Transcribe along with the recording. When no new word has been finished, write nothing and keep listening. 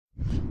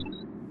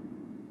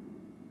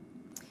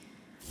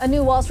A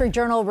new Wall Street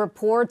Journal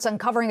reports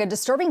uncovering a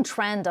disturbing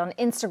trend on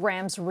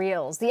Instagram's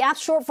Reels. The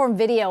app's short-form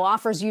video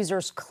offers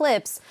users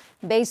clips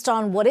based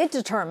on what it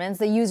determines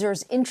the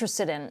user's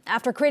interested in.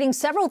 After creating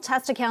several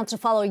test accounts to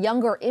follow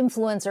younger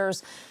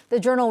influencers, the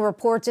Journal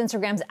reports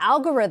Instagram's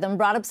algorithm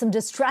brought up some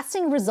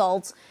distressing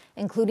results,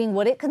 including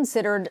what it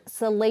considered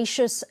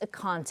salacious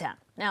content.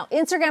 Now,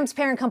 Instagram's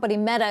parent company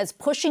Meta is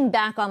pushing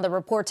back on the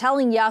report,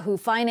 telling Yahoo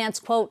Finance,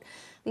 quote,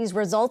 "These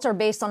results are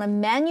based on a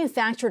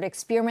manufactured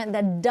experiment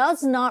that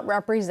does not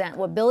represent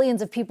what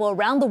billions of people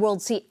around the world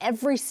see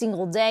every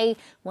single day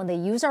when they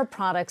use our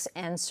products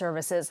and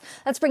services."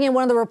 Let's bring in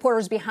one of the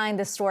reporters behind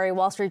this story,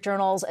 Wall Street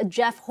Journal's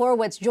Jeff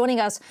Horowitz, joining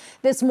us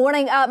this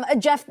morning.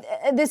 Jeff,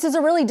 this is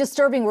a really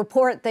disturbing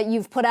report that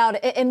you've put out.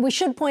 And we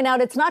should point out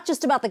it's not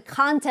just about the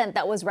content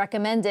that was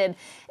recommended.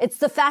 It's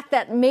the fact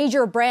that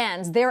major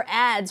brands, their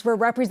ads were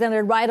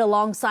represented right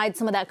alongside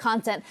some of that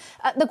content.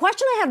 The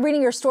question I had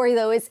reading your story,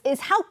 though, is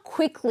how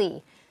quickly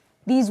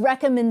these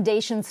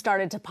recommendations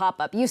started to pop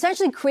up. You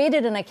essentially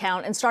created an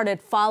account and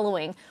started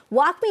following.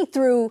 Walk me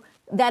through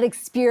that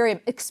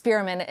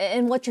experiment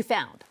and what you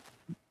found.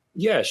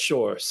 Yeah,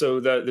 sure. So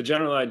the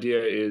general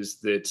idea is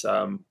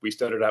that we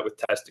started out with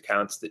test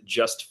accounts that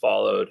just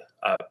followed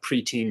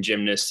preteen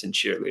gymnasts and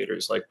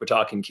cheerleaders. Like, we're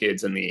talking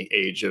kids in the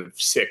age of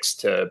 6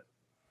 to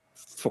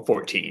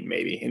 14,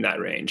 maybe in that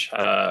range.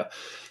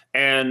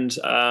 And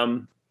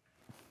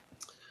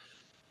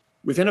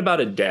within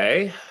about a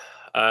day,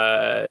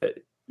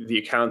 the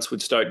accounts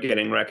would start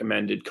getting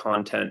recommended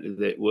content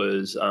that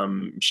was,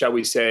 shall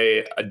we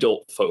say,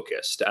 adult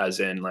focused, as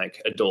in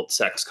like adult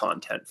sex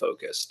content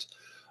focused.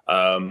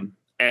 So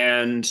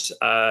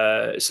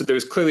there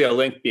was clearly a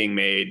link being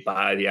made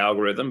by the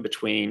algorithm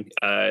between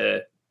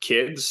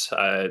kids,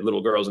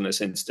 little girls in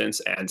this instance,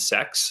 and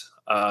sex.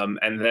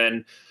 And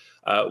then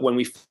when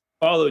we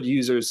followed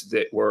users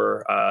that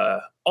were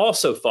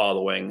also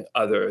following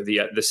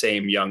the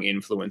same young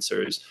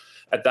influencers,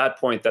 at that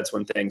point, that's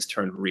when things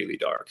turned really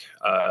dark.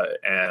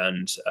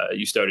 And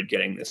you started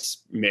getting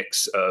this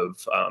mix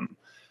of,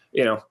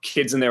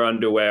 kids in their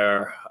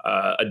underwear,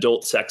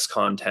 adult sex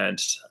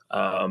content,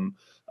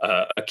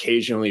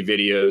 occasionally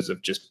videos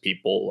of just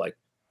people like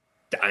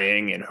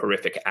dying in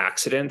horrific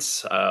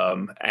accidents,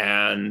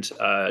 and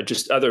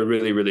just other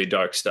really, really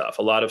dark stuff.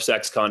 A lot of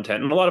sex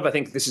content, and a lot of, I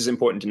think this is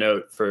important to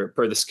note,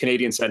 for this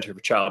Canadian Centre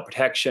for Child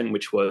Protection,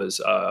 which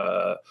was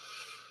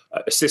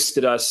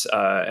assisted us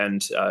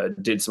and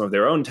did some of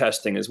their own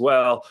testing as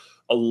well.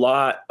 A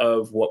lot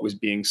of what was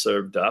being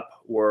served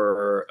up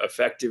were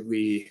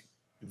effectively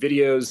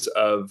videos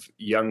of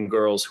young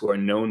girls who are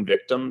known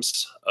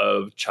victims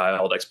of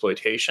child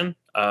exploitation.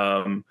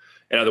 In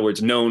other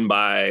words, known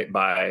by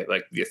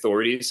like the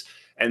authorities.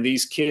 And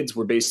these kids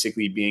were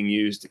basically being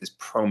used as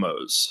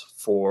promos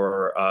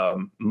for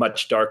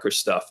much darker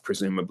stuff,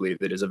 presumably,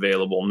 that is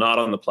available not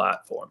on the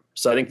platform.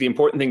 So I think the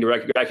important thing to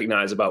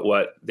recognize about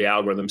what the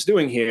algorithm's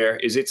doing here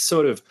is it's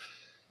sort of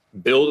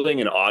building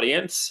an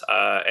audience.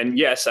 And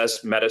yes,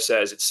 as Meta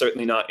says, it's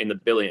certainly not in the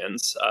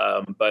billions,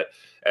 but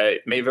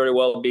it may very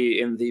well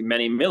be in the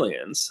many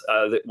millions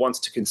that wants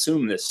to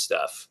consume this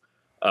stuff,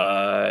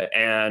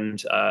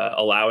 and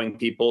allowing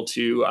people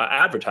to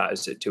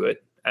advertise it to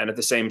it. And at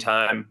the same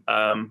time,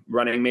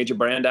 running major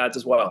brand ads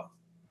as well.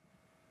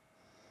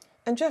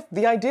 And Jeff,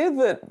 the idea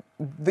that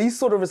these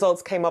sort of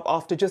results came up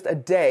after just a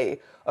day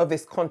of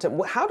this content,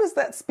 how does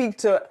that speak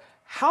to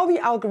how the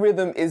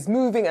algorithm is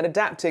moving and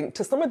adapting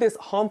to some of this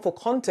harmful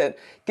content,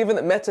 given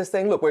that Meta is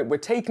saying, look, we're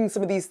taking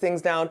some of these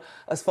things down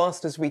as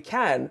fast as we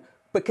can,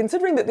 but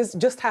considering that this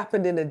just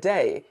happened in a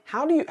day,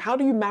 how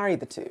do you marry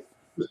the two?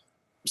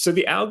 So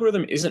the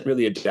algorithm isn't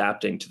really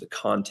adapting to the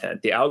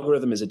content. The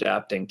algorithm is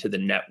adapting to the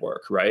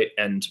network, right?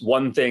 And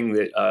one thing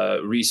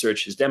that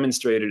research has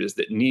demonstrated is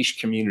that niche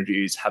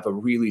communities have a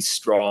really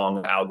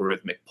strong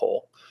algorithmic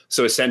pull.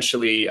 So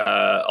essentially,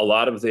 a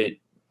lot of the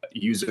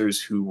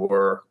users who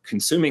were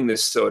consuming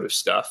this sort of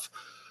stuff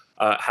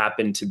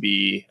happen to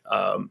be,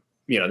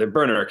 they're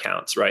burner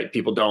accounts, right?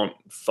 People don't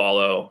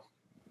follow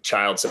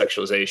child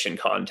sexualization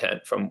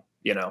content from,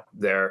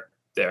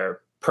 their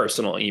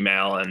personal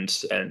email and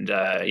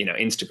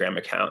Instagram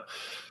account.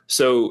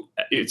 So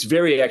it's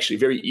actually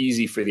very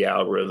easy for the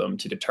algorithm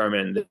to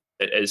determine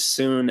that as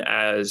soon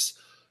as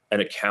an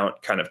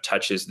account kind of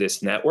touches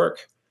this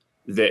network,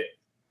 that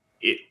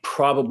it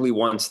probably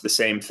wants the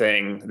same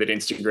thing that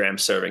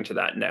Instagram's serving to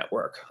that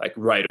network, like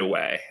right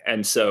away.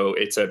 And so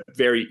it's a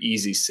very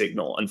easy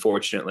signal,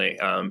 unfortunately.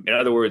 In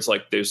other words,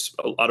 like, there's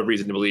a lot of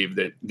reason to believe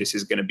that this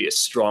is going to be a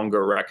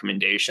stronger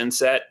recommendation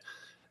set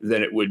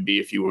than it would be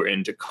if you were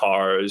into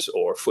cars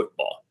or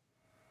football.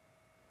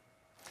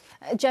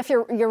 Jeff,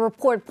 your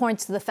report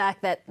points to the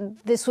fact that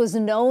this was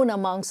known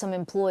among some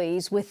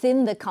employees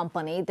within the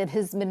company, that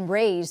has been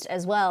raised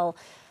as well.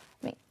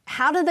 I mean,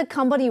 how did the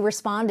company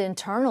respond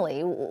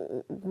internally?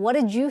 What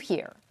did you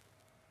hear?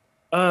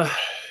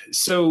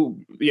 So,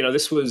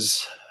 this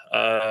was,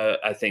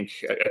 I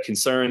think, a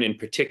concern in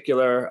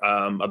particular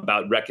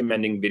about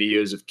recommending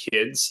videos of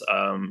kids.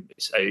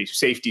 A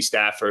safety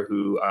staffer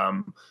who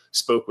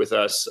spoke with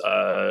us,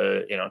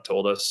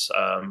 told us,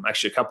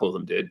 actually a couple of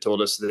them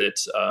told us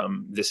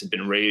that this had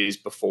been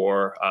raised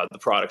before the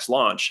product's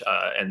launch,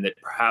 and that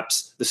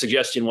perhaps the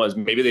suggestion was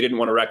maybe they didn't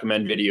want to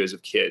recommend videos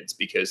of kids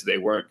because they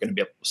weren't going to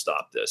be able to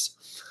stop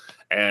this.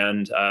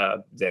 And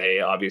they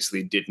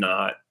obviously did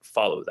not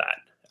follow that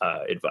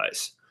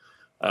advice.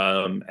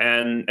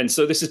 And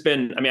so this has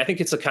been, I think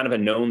it's a kind of a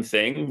known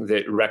thing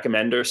that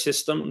recommender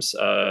systems,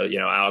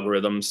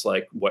 algorithms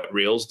like what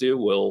Reels do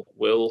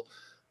will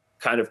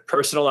kind of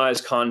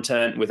personalize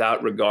content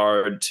without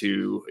regard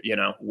to,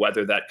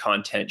 whether that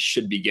content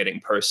should be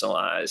getting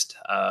personalized,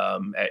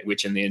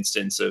 which in the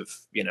instance of,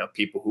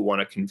 people who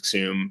want to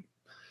consume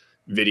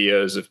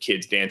videos of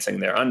kids dancing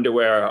in their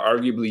underwear,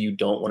 arguably you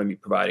don't want to be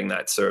providing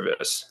that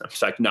service. In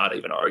fact, not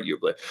even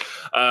arguably.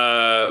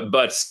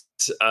 But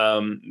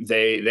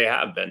they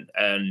have been,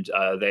 and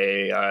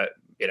they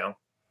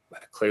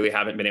clearly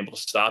haven't been able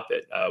to stop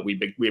it.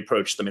 We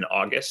approached them in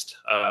August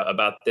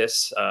about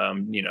this,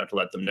 to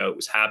let them know it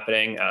was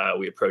happening.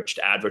 We approached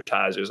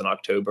advertisers in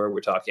October.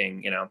 We're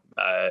talking,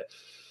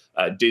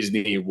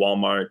 Disney,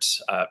 Walmart,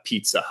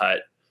 Pizza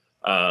Hut,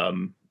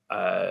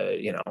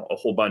 a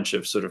whole bunch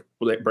of sort of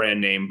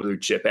brand name blue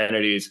chip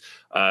entities.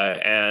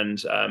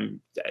 And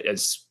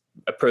as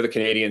per the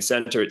Canadian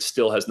Centre, it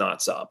still has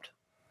not stopped.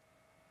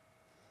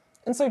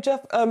 And so,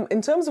 Jeff, in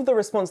terms of the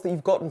response that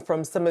you've gotten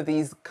from some of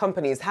these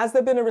companies, has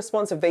there been a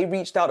response? Have they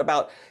reached out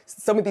about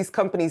some of these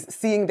companies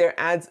seeing their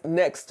ads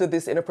next to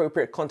this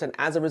inappropriate content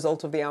as a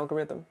result of the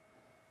algorithm?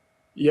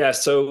 Yeah,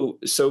 so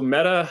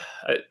Meta,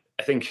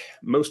 I think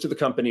most of the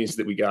companies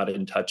that we got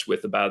in touch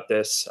with about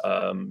this,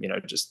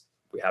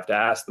 we have to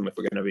ask them if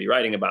we're going to be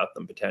writing about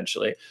them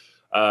potentially,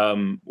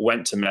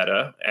 went to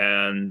Meta.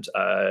 And,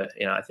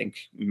 I think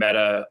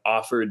Meta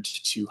offered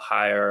to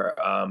hire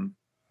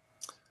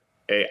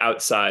a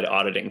outside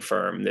auditing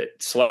firm that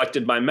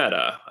selected by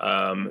Meta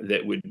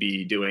that would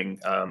be doing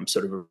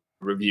sort of a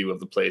review of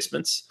the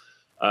placements.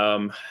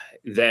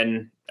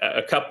 Then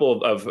a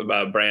couple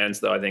of brands,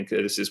 though, I think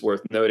this is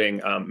worth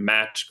noting,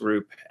 Match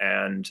Group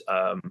and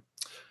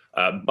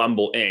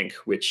Bumble Inc.,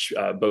 which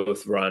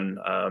both run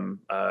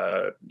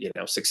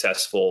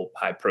successful,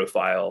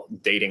 high-profile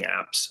dating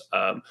apps.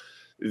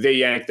 They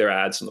yanked their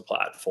ads from the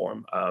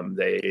platform.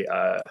 They,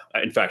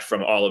 in fact,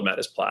 from all of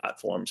Meta's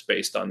platforms,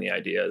 based on the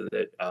idea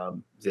that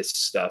this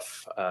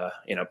stuff,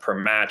 per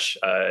match,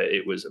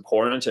 it was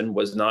abhorrent and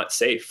was not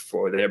safe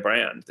for their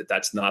brand.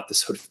 That's not the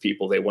sort of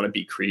people they want to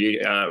be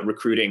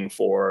recruiting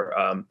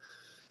for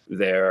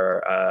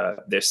their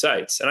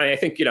sites. And I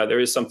think there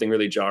is something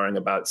really jarring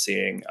about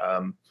seeing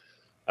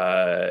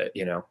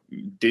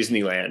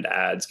Disneyland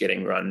ads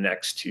getting run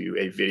next to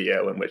a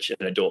video in which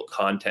an adult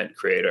content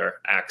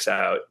creator acts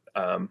out,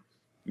 an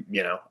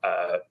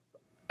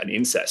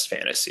incest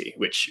fantasy,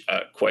 which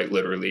quite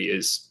literally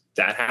is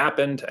that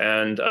happened,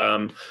 and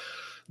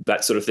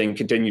that sort of thing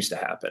continues to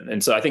happen.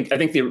 And so I think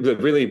the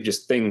really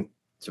just thing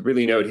to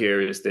really note here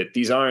is that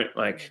these aren't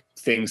like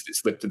things that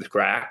slip through the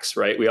cracks,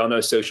 right? We all know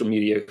social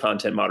media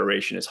content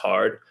moderation is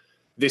hard.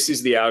 This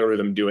is the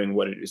algorithm doing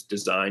what it is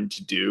designed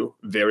to do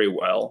very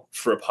well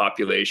for a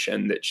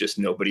population that just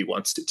nobody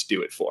wants it to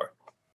do it for.